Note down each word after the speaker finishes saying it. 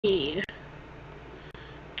me,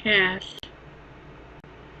 Cass.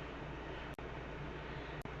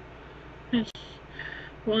 Just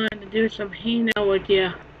wanted to do some hangout with you.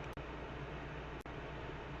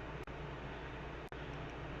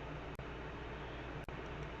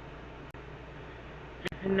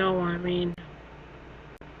 If you know what I mean.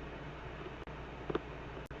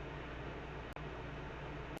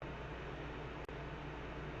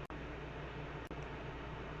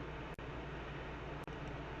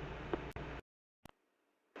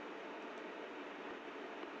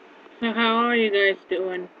 So how are you guys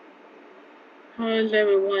doing? How is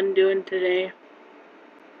everyone doing today?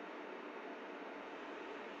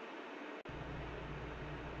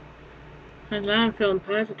 Cause I'm feeling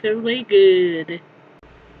positively good.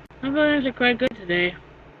 I'm feeling actually quite good today.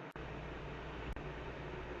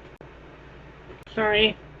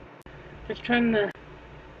 Sorry. Just trying to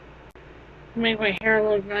make my hair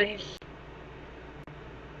look nice.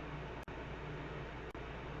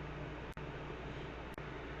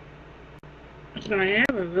 So I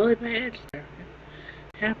have a really bad start.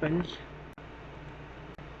 It happens.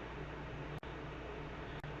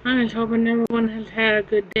 I'm just hoping everyone has had a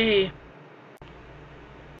good day.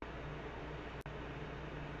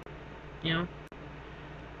 You know,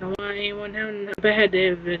 I don't want anyone having a bad day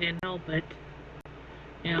if they can help it.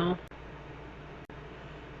 You know.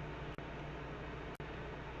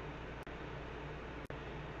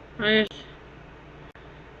 I just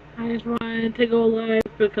I just wanted to go live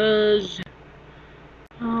because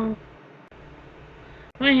I want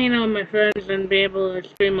to hang out with my friends and be able to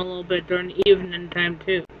stream a little bit during the evening time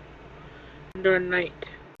too. During night.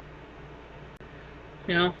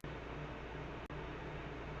 You know.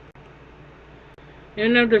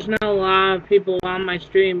 Even if there's not a lot of people on my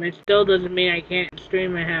stream, it still doesn't mean I can't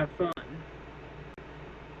stream and have fun.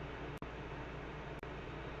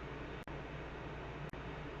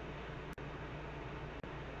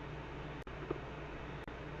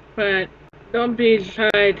 But don't be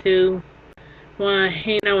shy to want to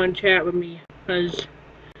hang out and chat with me, because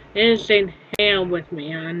it is saying hang out with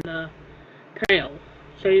me on the title.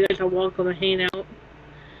 So you guys are welcome to hang out,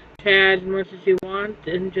 chat as much as you want,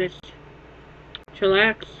 and just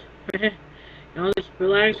chillax. You know, just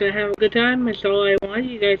relax and have a good time. That's all I want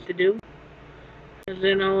you guys to do. Because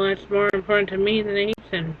you know, that's more important to me than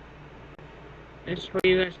anything. It's for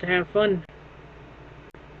you guys to have fun.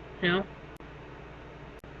 You know?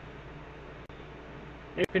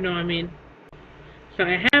 If you know what I mean. So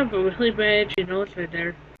I have a really bad itchy nose right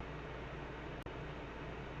there.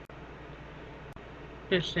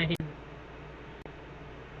 Just saying.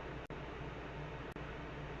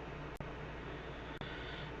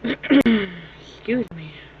 Excuse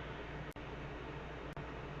me.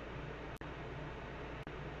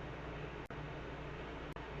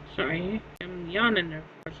 Sorry, I'm yawning there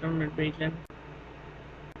for some reason.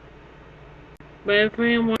 But if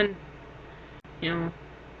anyone, you know,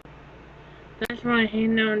 that's why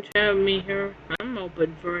hang out and chat with me here, I'm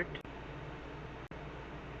open for it.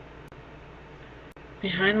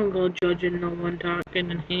 Yeah, I don't go judging no one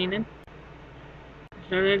talking and hanging.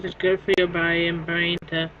 Sometimes it's good for your body and brain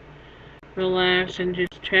to relax and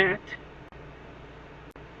just chat.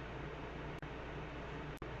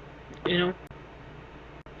 You know?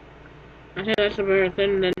 I think that's a better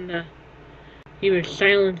thing than to keep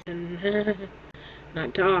silence and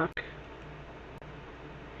not talk.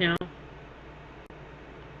 You know?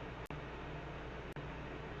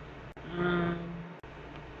 Um,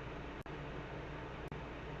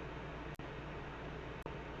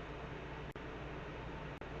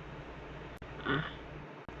 uh,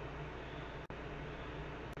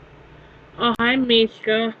 oh, hi,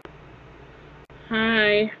 Mishka.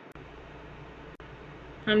 Hi.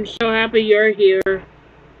 I'm so happy you're here.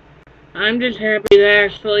 I'm just happy to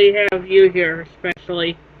actually have you here,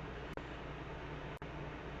 especially.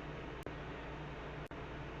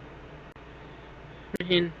 I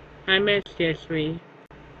mean, I missed you, sweetie.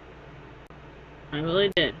 I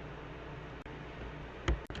really did.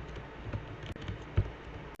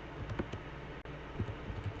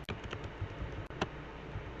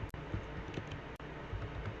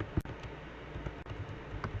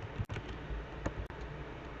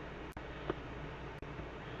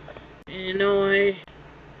 And you know,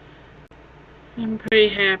 I'm pretty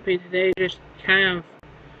happy today, just kind of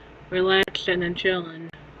relaxing and chilling.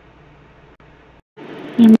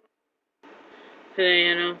 Today,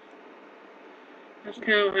 you know. That's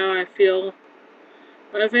kind of how I feel.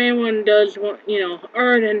 But if anyone does want, you know,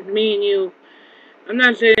 other than me and you, I'm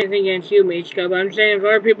not saying anything against you, Michka, but I'm saying if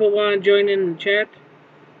other people want to join in the chat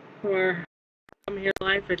or come here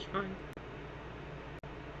live, it's fine.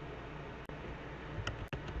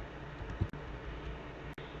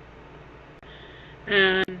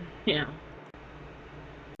 And,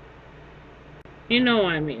 you know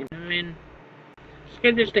what I mean. It's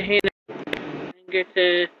good just to hang out and get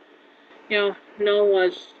to, know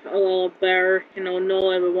us a little better,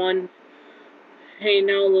 know everyone, hang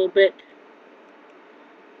out a little bit.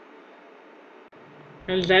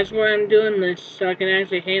 Because that's why I'm doing this, so I can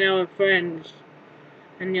actually hang out with friends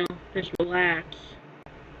and, just relax.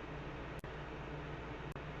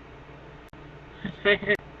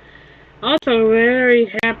 Also,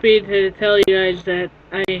 very happy to tell you guys that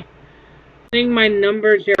I think my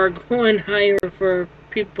numbers are going higher for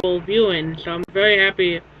people viewing, so I'm very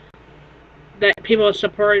happy that people are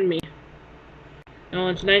supporting me.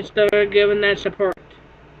 It's nice that they're giving that support.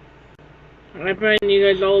 I find you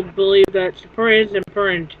guys all believe that support is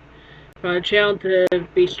important for a child to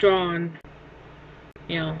be strong.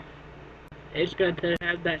 It's good to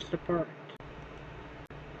have that support.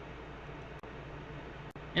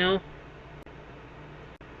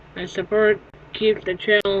 That support keeps the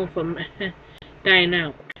channel from dying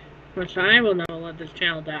out. Which I will never let this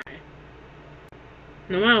channel die.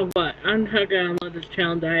 No matter what, I'm not gonna let this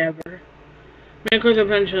channel die ever. Of course,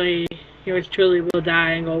 eventually, yours truly will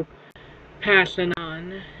die and go passing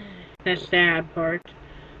on. That's the sad part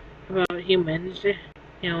about humans,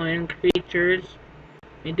 and creatures.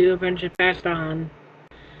 They do eventually pass on.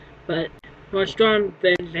 But we're strong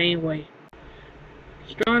things anyway.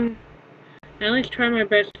 Strong. I at least try my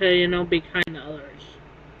best to, be kind to others.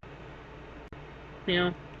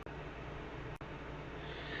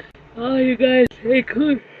 Oh, you guys, hey,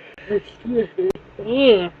 cool.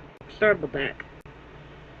 Ugh, sorry about that.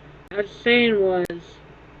 I was saying was,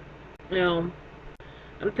 I'm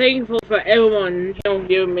thankful for everyone,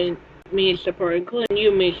 giving me support, including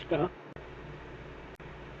you, Mishka.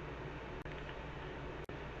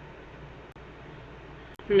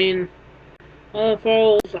 All the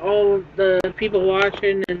follows, all the people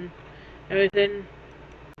watching and everything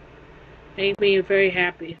make me very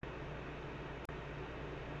happy.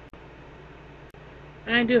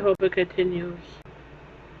 I do hope it continues.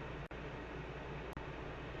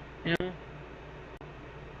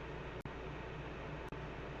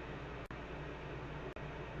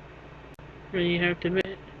 You have to admit,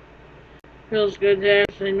 it feels good to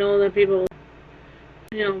actually know that people,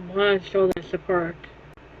 want to show that support.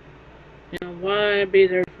 Want to be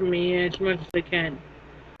there for me as much as they can.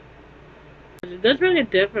 It does make a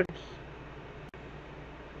difference.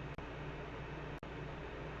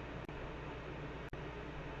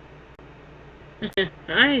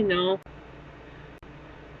 I know.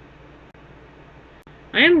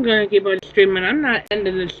 I am gonna keep on streaming. I'm not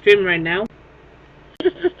ending the stream right now.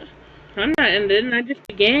 I'm not ending. I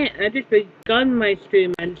just begun my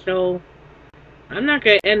streaming, so I'm not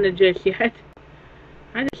gonna end it just yet.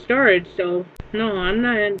 I just started, so no, I'm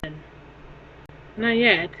not ending. Not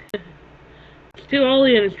yet. It's too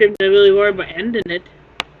early in the stream to really worry about ending it.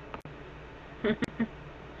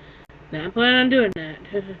 Not planning on doing that.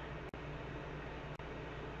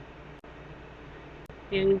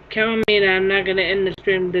 You can count on me that I'm not gonna end the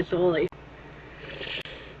stream this early.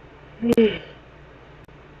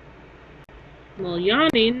 Well,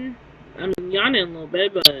 yawning. I'm yawning a little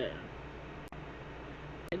bit, but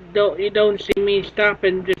you don't see me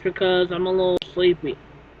stopping just because I'm a little sleepy.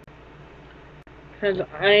 Because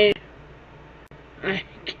I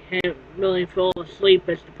can't really fall asleep.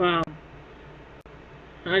 That's the problem.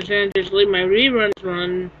 I was gonna just leave my reruns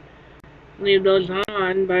on, leave those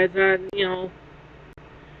on, but I thought,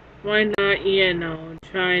 why not,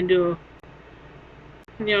 try and do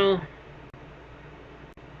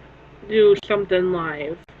something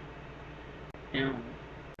live. You know,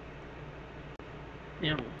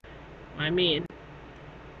 you know, I mean.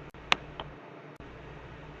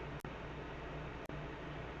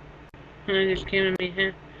 And it just came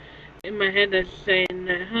in my head that's saying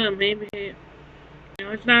that, maybe,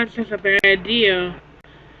 it's not such a bad idea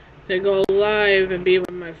to go live and be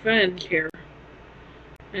with my friends here.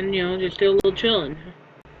 And, just do a little chilling.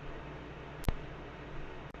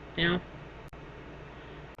 No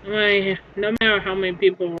matter how many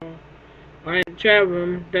people are in the chat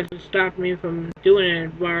room, doesn't stop me from doing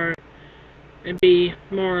it where it be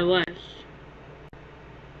more or less.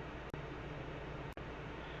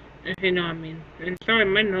 If you know what I mean. And sorry,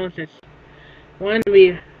 my nose is wanting to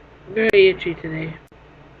be very itchy today.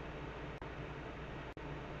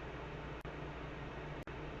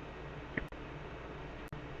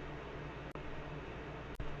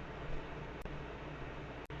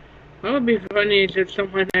 What would be funny is if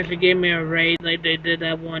someone actually gave me a raid like they did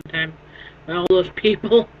that one time with all those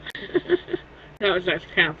people. That was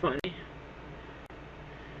actually kind of funny.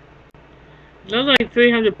 That was like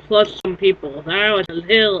 300 plus some people. That was a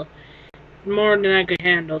little more than I could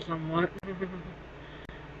handle somewhat.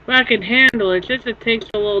 But I can handle it, just it takes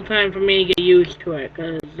a little time for me to get used to it,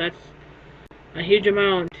 because that's a huge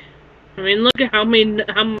amount. I mean, look at how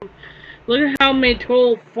many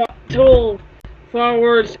total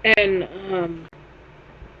followers and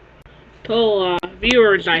total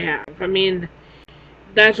viewers I have. I mean,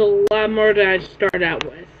 that's a lot more than I start out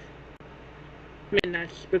with. I mean,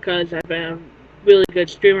 that's because I've been a really good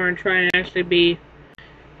streamer and trying to actually be,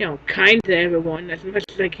 kind to everyone as much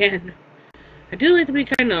as I can. I do like to be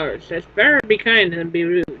kind to others. It's better to be kind than be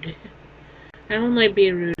rude. I don't like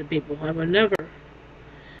being rude to people. I would never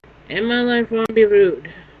in my life want to be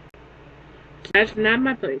rude. That's not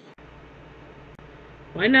my place.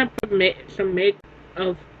 Why not put some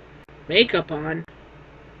of makeup on?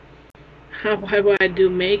 Why would I do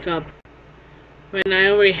makeup when I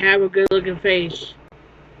already have a good looking face?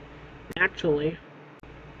 Naturally.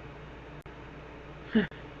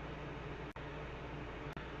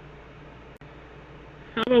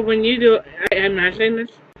 How about when you do? I'm not saying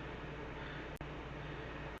this.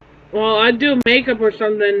 Well, I do makeup or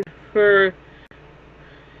something for.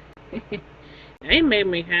 They made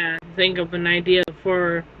me kind of think of an idea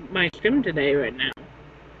for my stream today right now.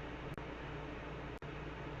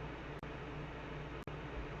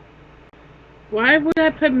 Why would I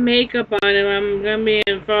put makeup on if I'm gonna be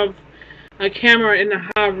in front of a camera in a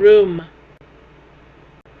hot room?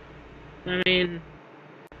 I mean,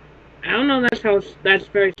 I don't know. That's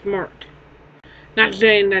very smart. Not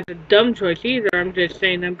saying that's a dumb choice either. I'm just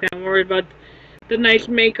saying I'm kind of worried about the nice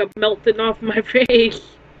makeup melting off my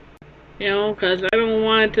face. Because I don't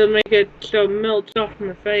want it to make it so it melts off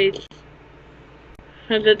my face.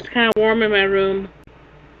 Because it's kind of warm in my room.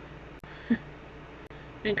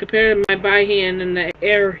 And compared to my body heat and the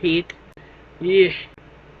air heat. Yeah.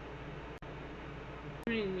 I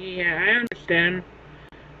mean, yeah, I understand.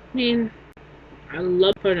 I mean, I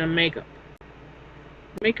love putting on makeup.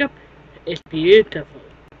 Makeup is beautiful.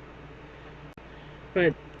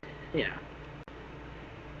 But, yeah.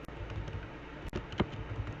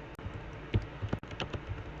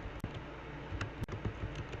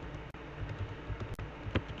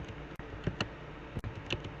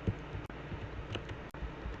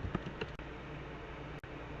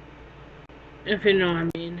 If you know what I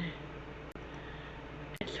mean.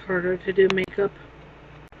 It's harder to do makeup.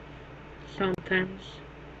 Sometimes.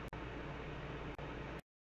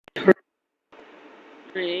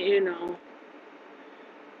 You know.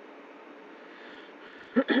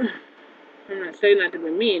 I'm not saying that to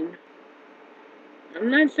be mean. I'm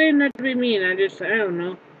not saying that to be mean. I don't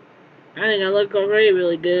know. I think I look already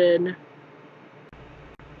really good.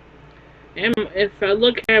 And if I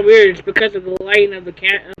look kind of weird, it's because of the lighting of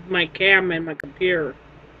my cam and my computer.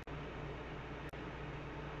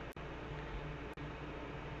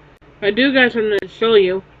 I do got something to show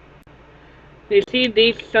you. You see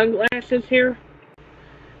these sunglasses here?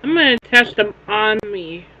 I'm gonna test them on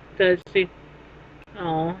me to see.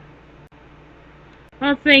 Oh.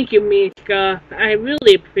 Well, thank you, Mishka. I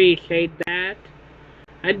really appreciate that.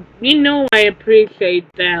 I appreciate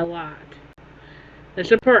that a lot. The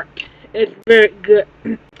support is very good.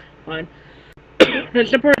 Fine. The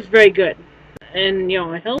support is very good. And,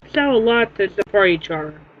 it helps out a lot to support each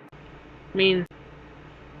other. I mean,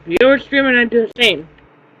 if you're streaming, I do the same.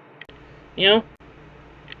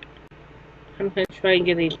 I'm gonna try and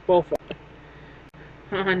get these both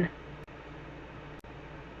on.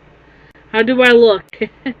 How do I look?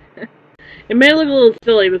 It may look a little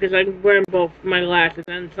silly because I'm wearing both my glasses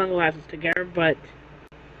and sunglasses together, but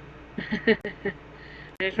I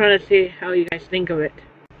just want to see how you guys think of it.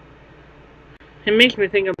 It makes me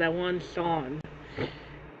think of that one song,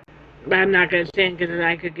 but I'm not gonna sing because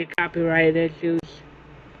I could get copyright issues.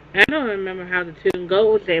 I don't remember how the tune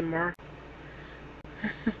goes anymore.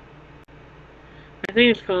 I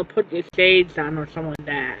think it's called "Put Your Shades On" or something like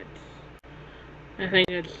that. I think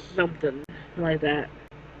it's something like that.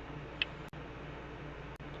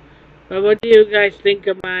 But what do you guys think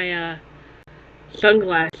of my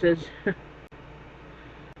sunglasses?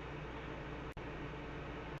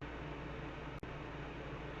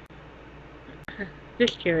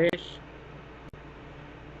 Just curious.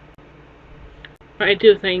 I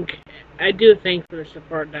do think for the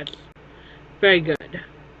support that's very good.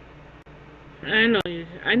 I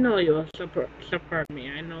know you'll support me.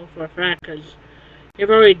 I know for a fact because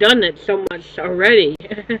you've already done it so much already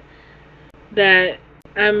that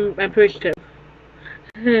I'm appreciative.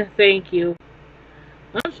 Thank you.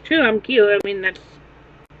 Well, it's true. I'm cute. I mean, that's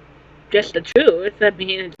just the truth. I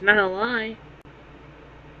mean, it's not a lie.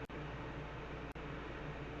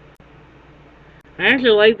 I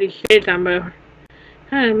actually like these shades on, but it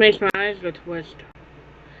kind of makes my eyes go twisted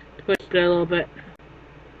a little bit.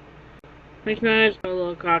 Makes my eyes go a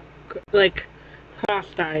little like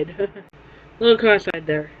cross-eyed, a little cross-eyed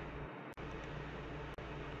there.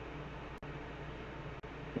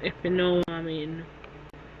 If you know what I mean.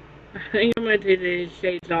 I think I'm gonna take these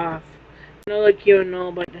shades off. I know like you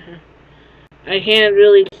know, but I can't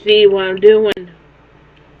really see what I'm doing.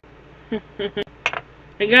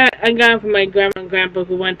 I got it from my grandma and grandpa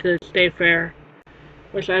who went to the state fair,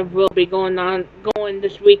 which I will be going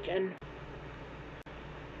this weekend.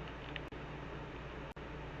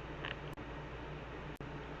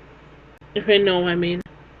 If you know what I mean.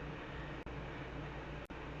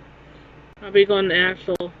 I'll be going to the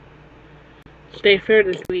actual state fair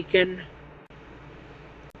this weekend.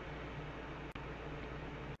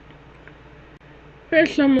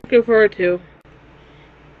 That's what I'm looking forward to.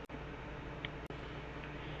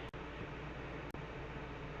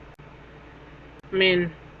 I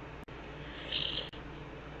mean,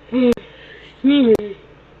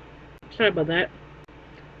 sorry about that.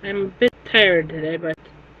 I'm a bit tired today, but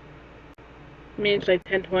I mean it's like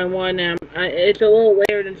 10:21. It's a little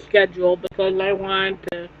later than scheduled because I wanted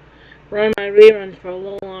to run my reruns for a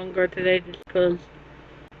little longer today, just because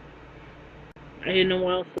I didn't know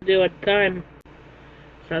what else to do at the time.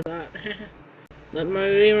 So I thought, let my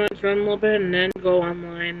reruns run a little bit and then go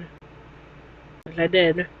online, as I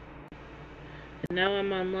did. And now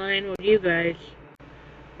I'm online with you guys,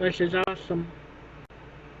 which is awesome.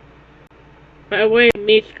 By the way,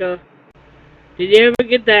 Mishka, did you ever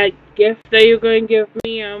get that gift that you're going to give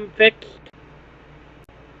me fixed?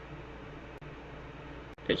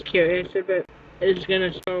 Just curious if it is going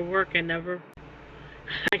to start working ever.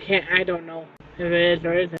 I don't know if it is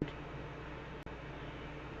or isn't.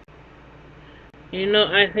 You know,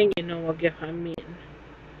 I think you know what gift I mean.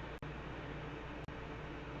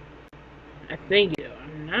 I think you do.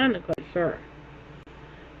 I'm not quite sure.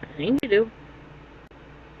 I think you do.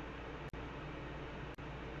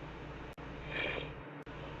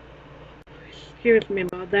 Excuse me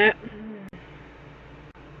about that.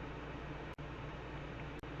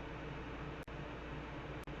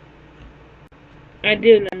 I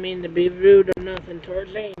didn't mean to be rude or nothing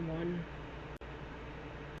towards anyone.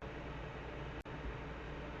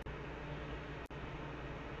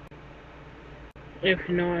 If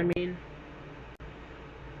you know what I mean.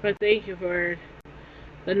 But thank you for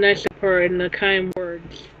the nice support and the kind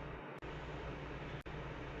words.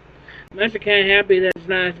 I'm actually kind of happy that there's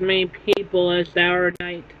not as many people as our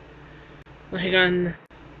night. Like on, I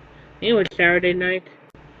think it was Saturday night.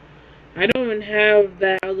 I don't even have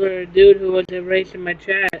that other dude who was erasing my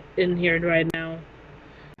chat in here right now.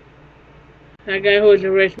 That guy who was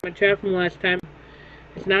erasing my chat from last time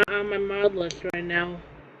is not on my mod list right now.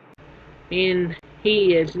 And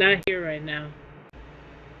he is not here right now.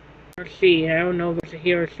 Or she, I don't know if it's a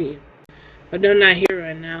he or she. But they're not here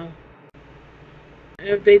right now.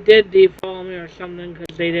 If they did defollow me or something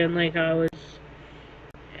because they didn't like how I was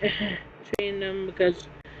treating them, because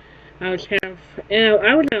I was kind of,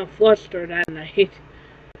 I was kind of flustered that night.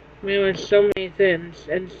 I mean, it was so many things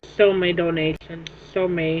and so many donations, so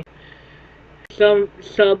many,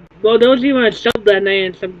 well, those even had sub that night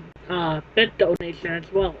and some bit donation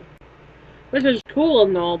as well, which is cool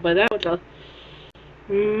and all, but that was a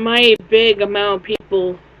mighty big amount of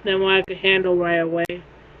people than what I could handle right away.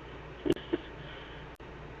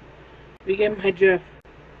 You get my drift.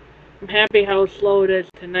 I'm happy how slow it is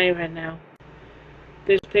tonight right now.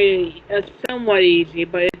 This day is somewhat easy,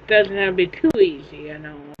 but it doesn't have to be too easy, you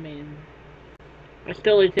know. I mean, I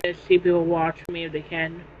still like to see people watch me if they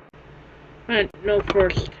can. But no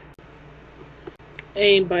force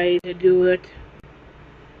anybody to do it.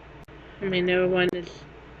 I mean, everyone is,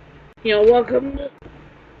 welcome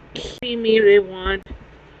to see me if they want.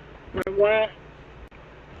 Or what?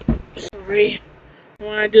 Sorry.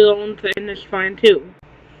 Want to do their own thing, that's fine too.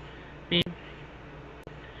 I mean,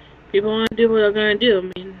 people want to do what they're going to do.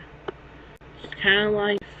 I mean, it's kind of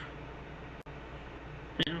life.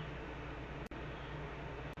 You know.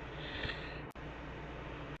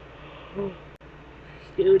 Oh,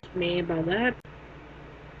 excuse me about that.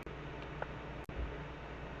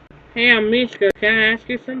 Hey, I'm Mishka. Can I ask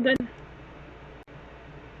you something?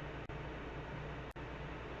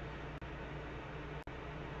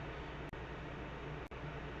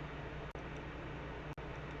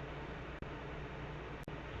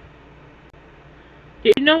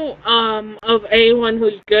 Do you know of anyone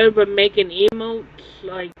who's good with making emotes?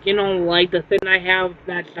 Like, like the thing I have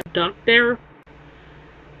that's a duck there?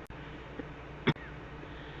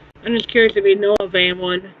 I'm just curious if you know of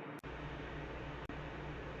anyone.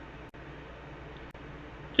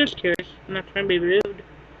 just curious. I'm not trying to be rude.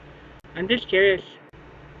 I'm just curious.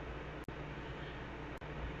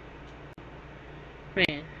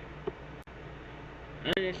 Man,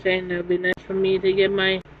 I'm just saying it would be nice for me to get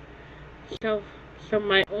myself some of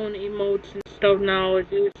my own emotes and stuff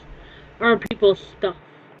nowadays. Or people's stuff.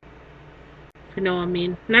 If you know what I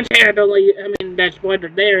mean. Not saying I don't like, I mean, that's what they're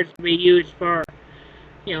there to be used for,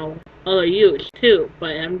 other use too.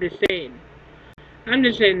 But I'm just saying,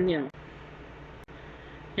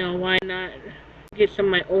 why not get some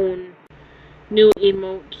of my own new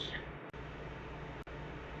emotes,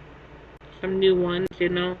 some new ones.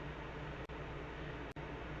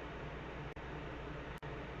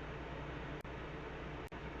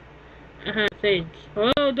 Thanks.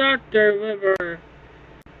 Hello, Dr. River.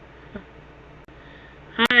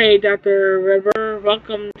 Hi, Dr. River.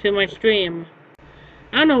 Welcome to my stream.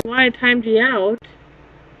 I don't know why I timed you out.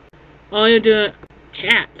 Oh, you're doing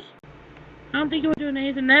cats. I don't think you were doing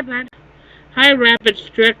anything that bad. Hi, Rapid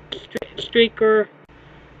Striker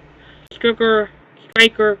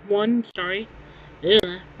 1, sorry.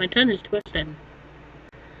 Ugh, my tongue is twisted.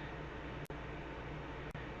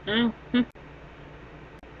 Oh,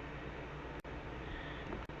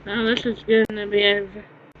 oh, this is gonna be a...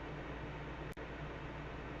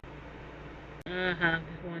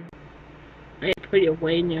 this one. I put your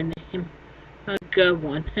way in your name. A good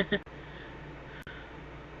one.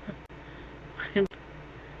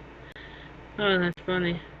 Oh, that's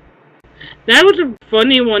funny. That was a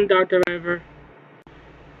funny one, Dr. River.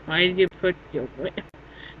 Why did you put your weight?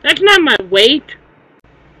 That's not my weight!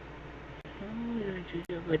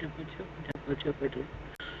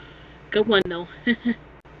 Good one, though.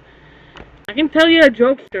 I can tell you're a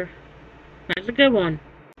jokester. That's a good one.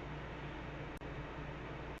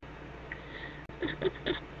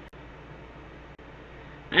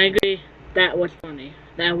 I agree. That was funny.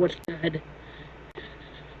 That was good.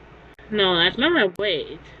 No, that's not my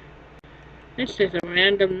weight. This is a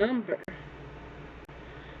random number.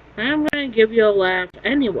 I'm gonna give you a laugh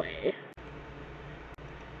anyway.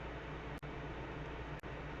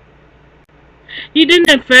 You didn't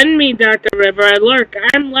offend me, Dr. River. Look,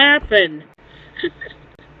 I'm laughing.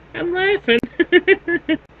 I'm laughing.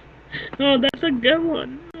 Oh, that's a good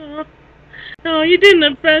one. Oh, no, you didn't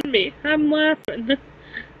offend me. I'm laughing.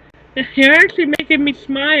 You're actually making me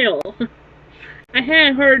smile. I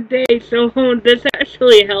had a hard day, so this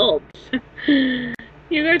actually helps. You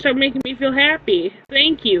guys are making me feel happy.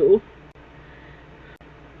 Thank you.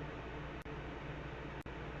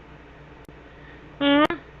 Aw,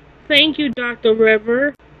 thank you, Dr.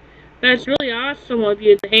 River. That's really awesome of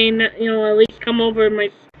you to at least come over my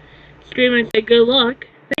stream and say good luck.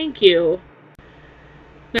 Thank you.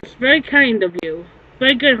 That's very kind of you.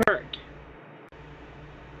 Very good heart.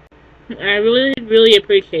 I really, really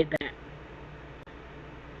appreciate that.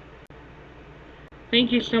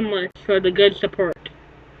 Thank you so much for the good support.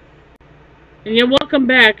 And you're welcome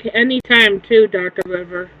back anytime too, Dr.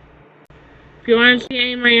 River. If you want to see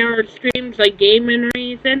any of my other streams, like gaming or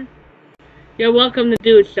anything, you're welcome to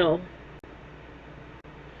do so.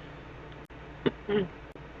 I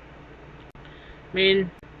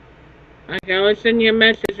mean, I can always send you a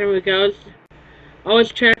message and we can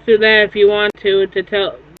always chat through that if you want to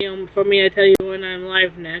tell, for me to tell you when I'm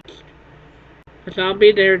live next. Because I'll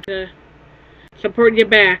be there to support you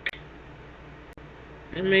back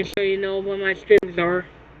and make sure you know when my streams are.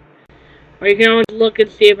 Or you can always look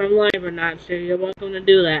and see if I'm live or not, so you're welcome to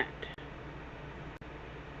do that.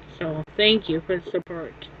 So, thank you for the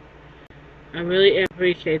support. I really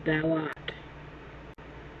appreciate that a lot.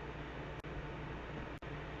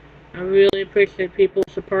 I really appreciate people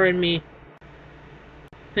supporting me.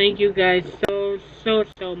 Thank you guys so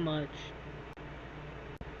much.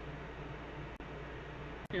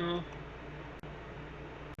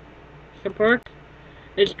 Support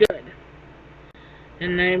is good.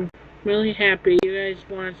 And I'm really happy you guys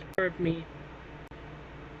want to support me.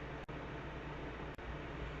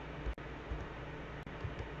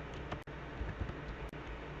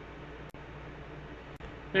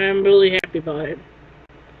 I'm really happy about it.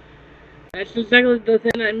 That's exactly the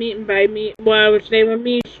thing I mean by what I was saying with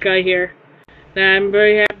me, Sky here. That I'm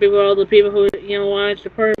very happy with all the people who, want to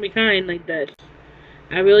support me kind like this.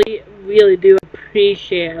 I really, really do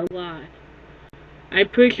appreciate it a lot. I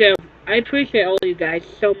appreciate all you guys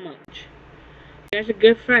so much. You guys are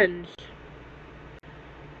good friends.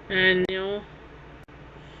 And, the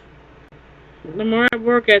more I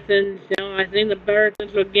work at things, I think the better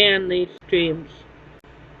things will get on these streams.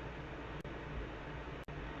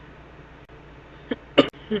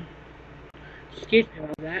 Excuse me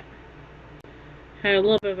about that. Had a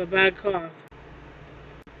little bit of a bad cough.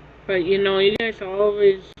 But you know, you guys are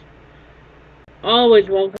always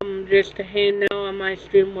welcome just to hang out on my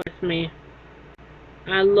stream with me.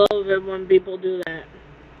 I love it when people do that.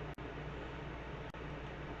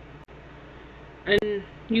 And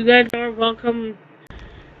you guys are welcome,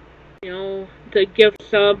 you know, to gift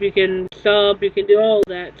sub. You can sub, you can do all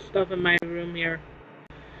that stuff in my room here.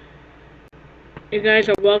 You guys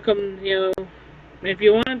are welcome, you know, if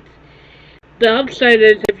you want. The upside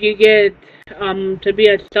is if you get to be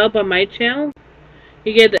a sub on my channel,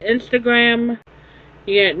 you get the Instagram,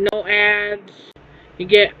 you get no ads,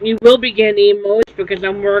 you will be getting emotes because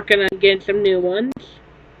I'm working on getting some new ones.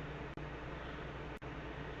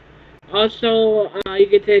 Also, you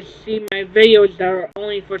get to see my videos that are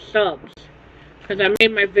only for subs. Because I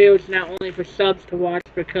made my videos not only for subs to watch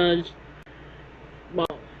because,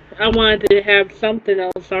 well, I wanted to have something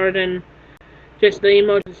else other than just the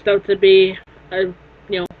emotes and stuff to be a,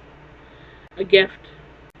 you know, a gift.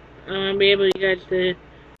 Be able you guys to, you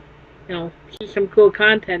know, see some cool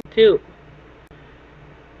content too.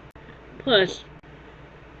 Plus,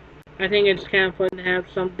 I think it's kind of fun to have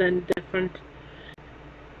something different.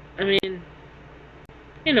 I mean,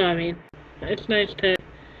 you know what I mean. It's nice to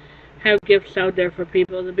have gifts out there for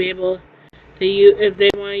people to be able to use if they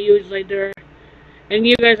want to use like their. And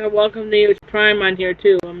you guys are welcome to use Prime on here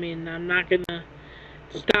too. I mean, I'm not gonna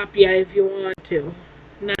stop you if you want to.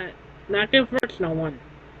 Not gonna force no one.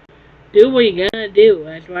 Do what you gotta do.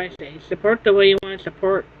 That's what I say. Support the way you want to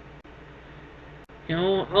support. You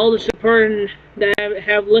know, all the support that I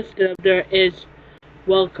have listed up there is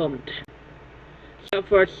welcomed. Sub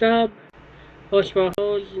for a sub, host for a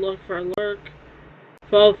host, look for a lurk,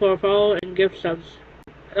 follow for a follow, and gift subs.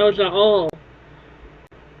 Those are all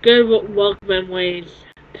good welcoming ways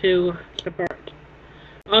to support.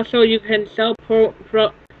 Also, you can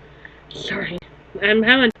sorry, I'm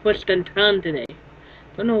having a twisted tongue today.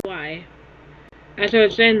 Don't know why. As I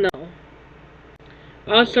was saying though,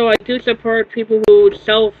 also I do support people who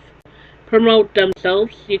self-promote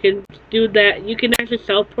themselves. You can do that. You can actually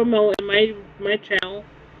self-promote in my channel.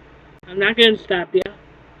 I'm not gonna stop you.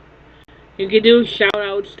 You can do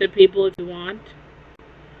shout-outs to people if you want.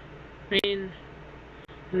 I mean,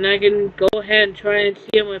 and I can go ahead and try and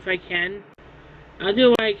see them if I can. I'll do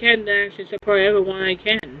what I can to actually support everyone I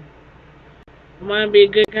can. I want to be a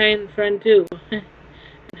good, kind friend too, and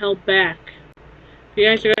help back. If you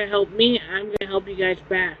guys are gonna help me, I'm gonna help you guys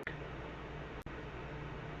back.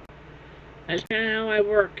 That's kind of how I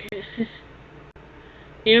work.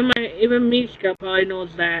 Even Mishka probably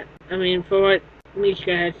knows that. I mean, for what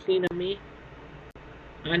Mishka has seen of me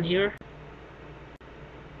on here.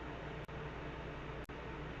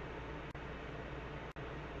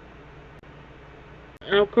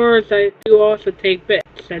 And of course, I do also take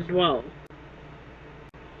bits as well.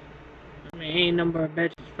 I mean, any number of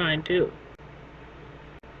bits is fine too.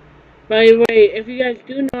 By the way, if you guys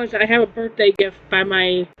do notice, I have a birthday gift by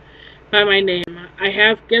my name. I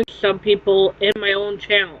have gifts some people in my own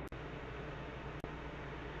channel.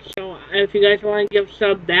 So if you guys want to give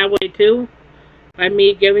sub that way too, by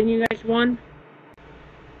me giving you guys one,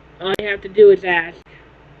 all you have to do is ask.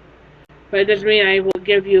 But it doesn't mean I will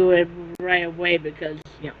give you it right away because,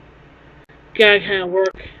 you know, gotta kind of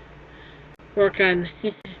work on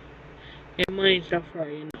your money and stuff for,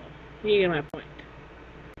 you know. You get my point.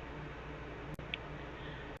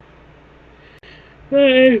 But,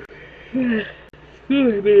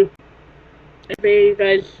 excuse me. If you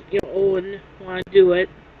guys, you know, own want to do it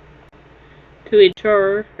to each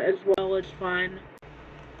other as well, it's fine.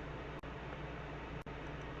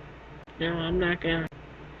 You know, I'm not gonna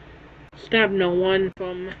stop no one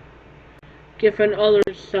from giving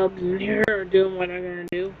others subs in here or doing what I'm gonna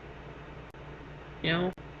do. You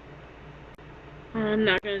know, I'm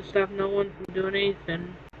not gonna stop no one from doing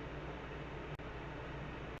anything.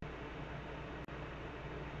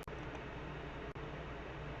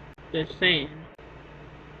 Just saying.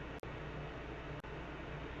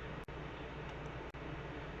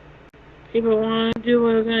 People want to do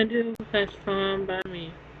what they're gonna do, that's fine by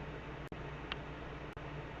me.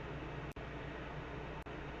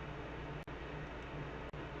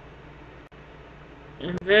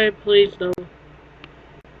 I'm very pleased though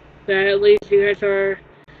that at least you guys are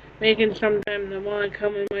making some time to want to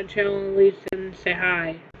come in my channel at least and say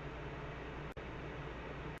hi.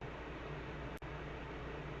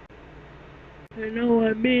 I know what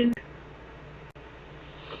I mean.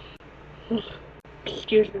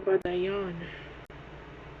 Excuse me about that yawn.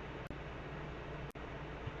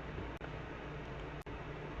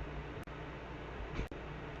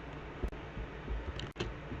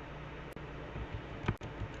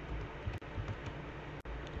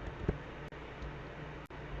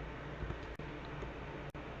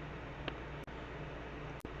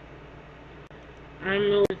 I'm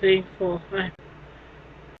really thankful.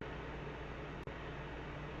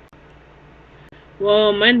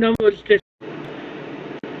 Well, my number was just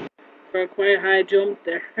for a quite high jump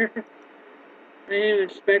there. I didn't even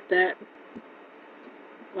expect that.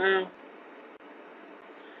 Wow.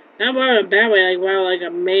 Not about a bad way, like wow, like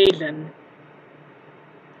amazing.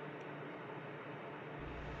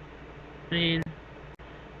 I mean,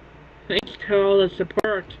 thanks to all the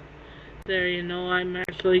support there, I'm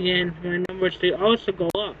actually getting my numbers to also go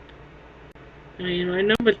up. I mean, my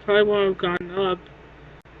numbers probably won't have gone up,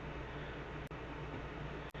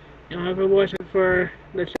 if it wasn't for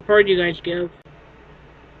the support you guys give.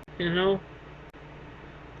 You know,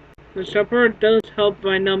 the support does help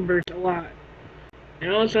my numbers a lot. It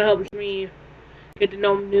also helps me get to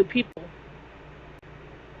know new people.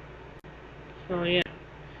 So yeah,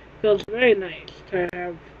 it feels very nice to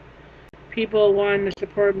have people wanting to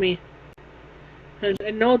support me. Because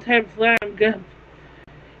in no time flat, I'm good.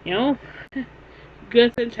 You know,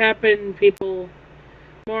 good things happen. People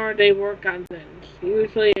more they work on things.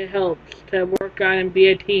 Usually, it helps to work on and be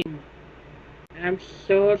a team. I'm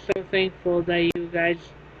so thankful that you guys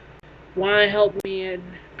want to help me and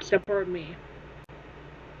support me.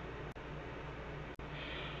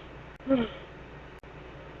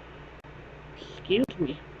 Excuse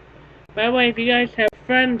me. By the way, if you guys have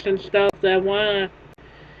friends and stuff that want to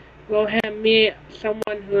go ahead and meet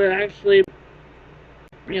someone who actually,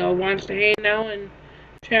 wants to hang out and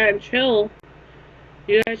chat and chill,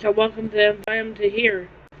 you guys are welcome to invite them to here.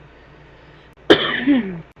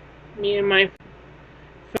 Me and my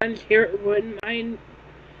friends here wouldn't mind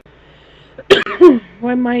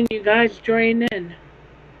you guys joining in.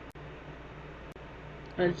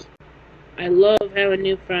 Because I love having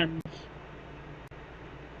new friends.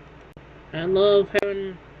 I love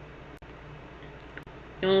having,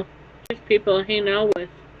 just people to hang out with.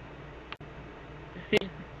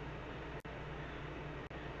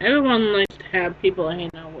 Everyone likes to have people to hang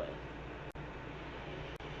out with.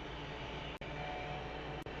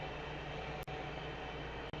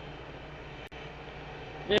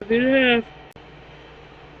 If you have,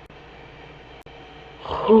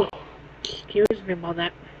 excuse me about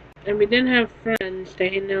that. If we didn't have friends to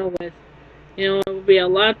hang out with, it would be a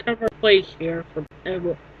lot tougher place here for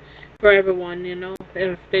everyone,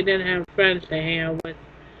 if they didn't have friends to hang out with.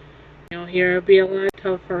 Here it would be a lot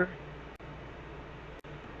tougher.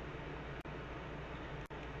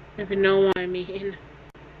 If you know what I mean.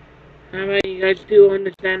 I bet you guys do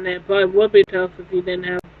understand that, but it would be tough if you didn't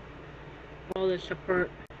have all the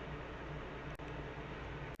support.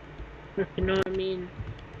 If you know what I mean.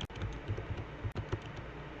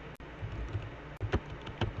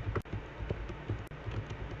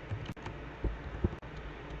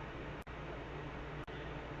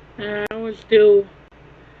 I always do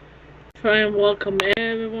try and welcome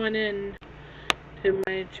everyone in to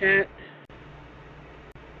my chat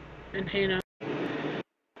and hang on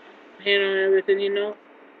everything.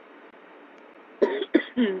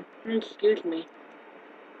 Excuse me.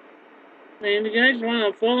 And if you guys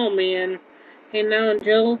want to follow me and hang out and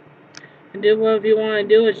chill and do whatever you want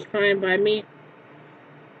to do, it's fine by me.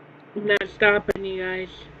 I'm not stopping you guys.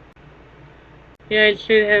 You guys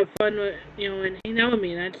should have fun with, and hang out with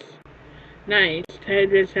me. That's nice to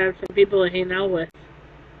just have some people to hang out with.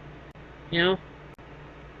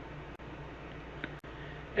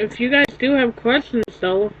 If you guys do have questions,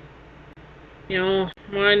 though, want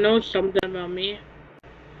to know something about me,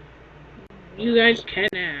 you guys can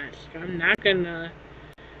ask. I'm not gonna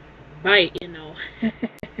bite,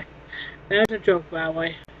 That's a joke, by the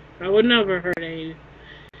way. I would never hurt any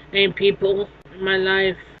people in my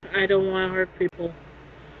life. I don't want to hurt people.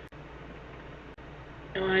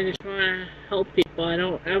 I just want to help people. I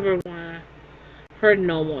don't ever want to hurt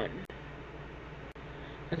no one.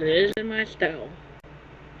 Because it isn't my style.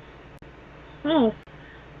 Oh.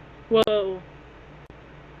 Whoa.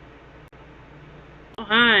 Oh,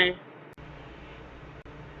 hi.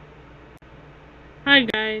 Hi,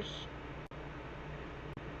 guys.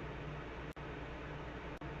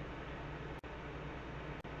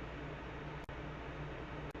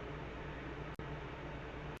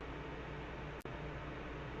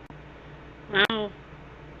 Wow.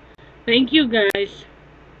 Thank you, guys.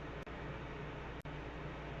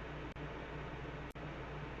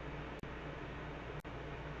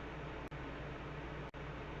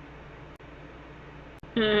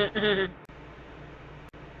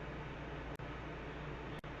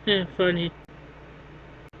 Funny.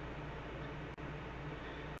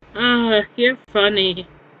 You're funny.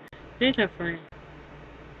 You're not funny.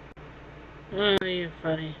 Oh, you're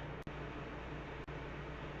funny.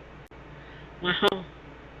 Wow.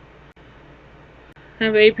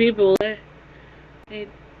 have 8 people. Eight,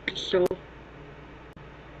 so.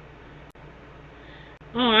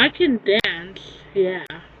 Oh, I can dance. Yeah.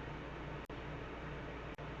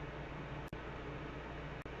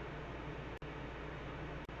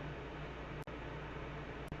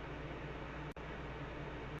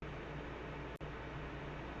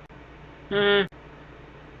 Uh,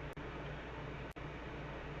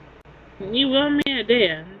 you want me to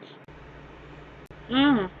dance?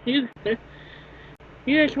 Oh, you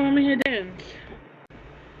guys want me to dance?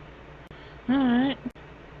 Alright.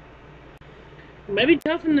 Might be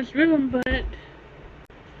tough in this room, but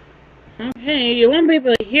okay. You won't be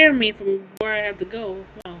able to hear me from where I have to go.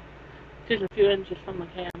 Well, just a few inches from the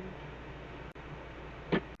cam.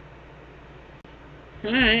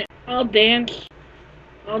 Alright, I'll dance.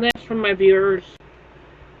 I'll dance for my viewers.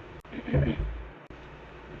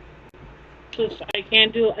 Cause I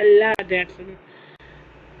can't do a lot of dancing.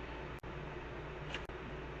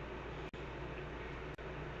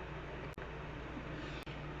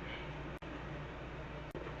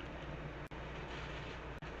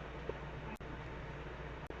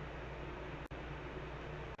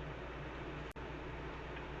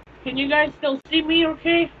 Can you guys still see me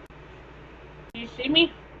okay? Do you see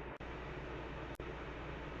me?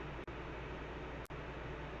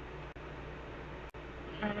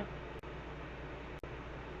 Uh,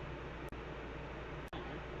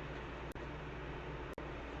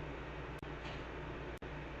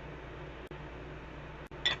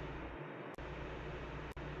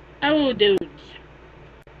 oh, dudes.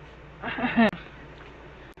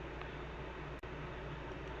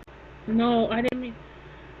 No, I didn't mean.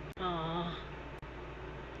 Aw.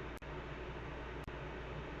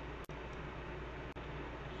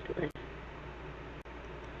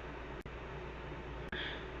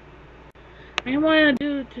 I want to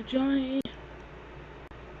do it to Johnny.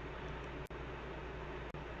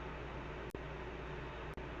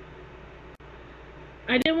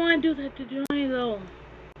 I didn't want to do that to Johnny though.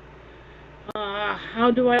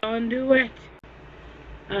 How do I undo it?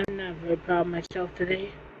 I'm not very proud of myself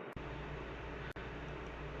today.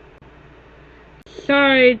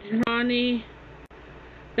 Sorry, Johnny.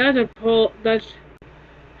 That's a pull. That's.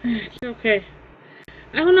 It's okay.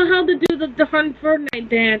 I don't know how to do the Hunt Fortnite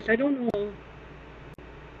dance. I don't know.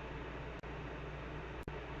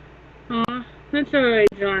 That's alright,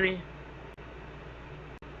 Johnny.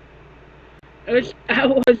 I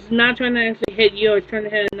was not trying to actually hit you. I was trying to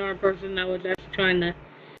hit another person. I was actually trying to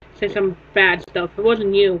say some bad stuff. It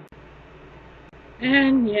wasn't you.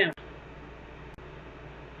 And yeah.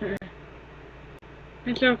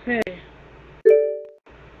 It's okay.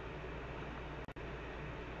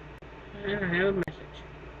 I don't have a message.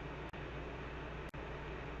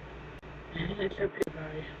 It's okay,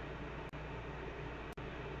 bye.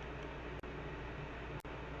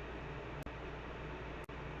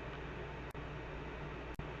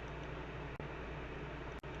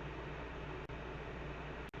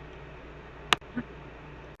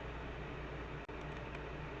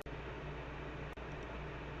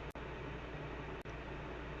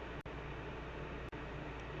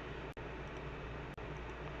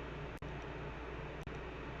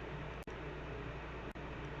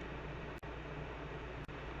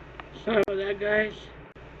 Sorry about that, guys.